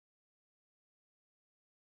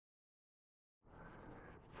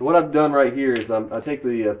So what I've done right here is I take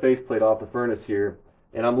the faceplate off the furnace here,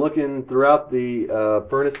 and I'm looking throughout the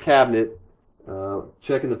furnace cabinet,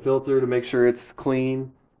 checking the filter to make sure it's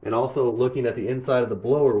clean, and also looking at the inside of the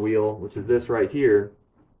blower wheel, which is this right here,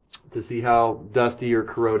 to see how dusty or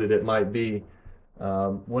corroded it might be.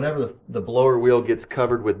 Whenever the blower wheel gets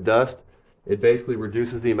covered with dust, it basically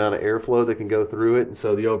reduces the amount of airflow that can go through it, and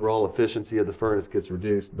so the overall efficiency of the furnace gets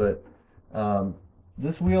reduced. But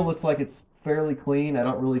this wheel looks like it's fairly clean. I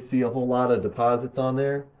don't really see a whole lot of deposits on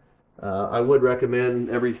there. I would recommend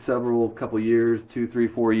every couple years, 2, 3,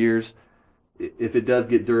 4 years, if it does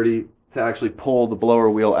get dirty, to actually pull the blower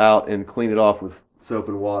wheel out and clean it off with soap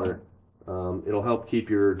and water. It'll help keep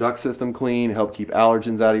your duct system clean, help keep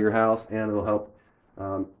allergens out of your house, and it'll help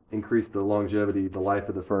increase the longevity, the life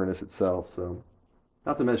of the furnace itself. So,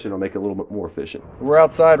 not to mention, it'll make it a little bit more efficient. We're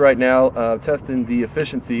outside right now testing the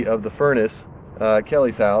efficiency of the furnace at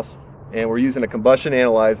Kelly's house, and we're using a combustion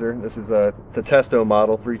analyzer. This is a Testo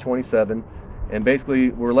model 327, and basically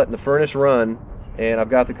we're letting the furnace run, and I've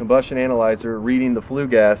got the combustion analyzer reading the flue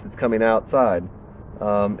gas that's coming outside.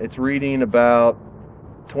 It's reading about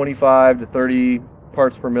 25 to 30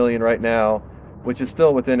 parts per million right now, which is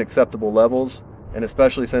still within acceptable levels, and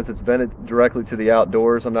especially since it's vented directly to the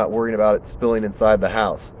outdoors, I'm not worrying about it spilling inside the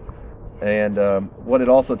house. And what it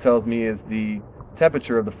also tells me is the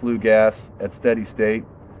temperature of the flue gas at steady state,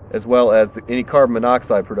 as well as any carbon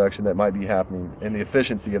monoxide production that might be happening, and the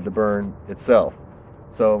efficiency of the burn itself.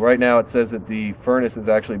 So right now it says that the furnace is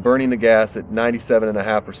actually burning the gas at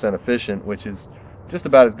 97.5% efficient, which is just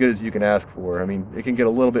about as good as you can ask for. I mean, it can get a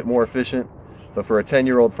little bit more efficient, but for a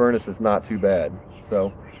 10-year-old furnace, it's not too bad.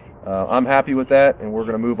 So I'm happy with that, and we're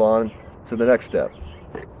going to move on to the next step.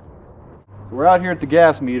 So we're out here at the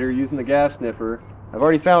gas meter using the gas sniffer. I've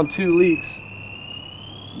already found 2 leaks,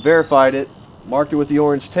 verified it, marked it with the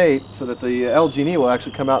orange tape so that the LG&E will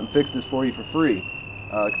actually come out and fix this for you for free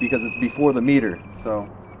because it's before the meter. So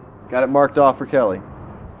got it marked off for Kelly.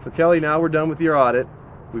 So Kelly, now we're done with your audit.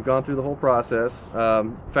 We've gone through the whole process,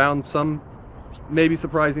 found some maybe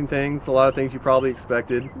surprising things, a lot of things you probably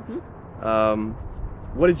expected.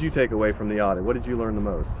 What did you take away from the audit? What did you learn the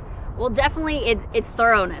most? Well, definitely it's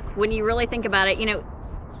thoroughness. When you really think about it, you know,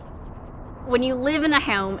 when you live in a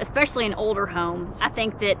home, especially an older home, I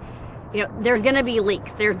think that, you know, there's going to be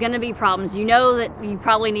leaks, there's going to be problems. You know that you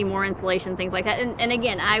probably need more insulation, things like that. And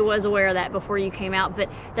again, I was aware of that before you came out, but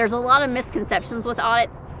there's a lot of misconceptions with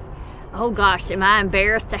audits. Oh gosh, am I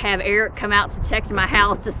embarrassed to have Eric come out to check my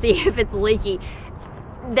house to see if it's leaky?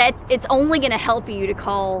 It's only going to help you to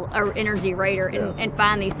call an energy rater and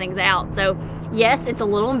find these things out. So yes, it's a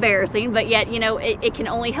little embarrassing, but yet, you know, it can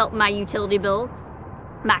only help my utility bills,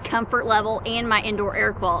 my comfort level, and my indoor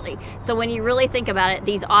air quality. So when you really think about it,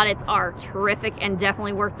 these audits are terrific and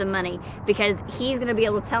definitely worth the money, because he's going to be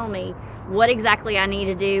able to tell me what exactly I need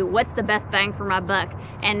to do, what's the best bang for my buck,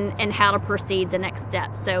 and how to proceed the next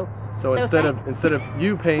step. So instead of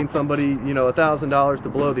you paying somebody, you know, $1,000 to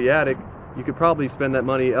blow the attic, you could probably spend that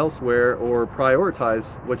money elsewhere or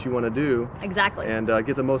prioritize what you want to do. Exactly. And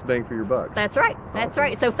get the most bang for your buck. That's right. That's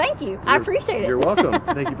right. So thank you. I appreciate it. You're welcome.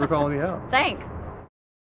 Thank you for calling me out. Thanks.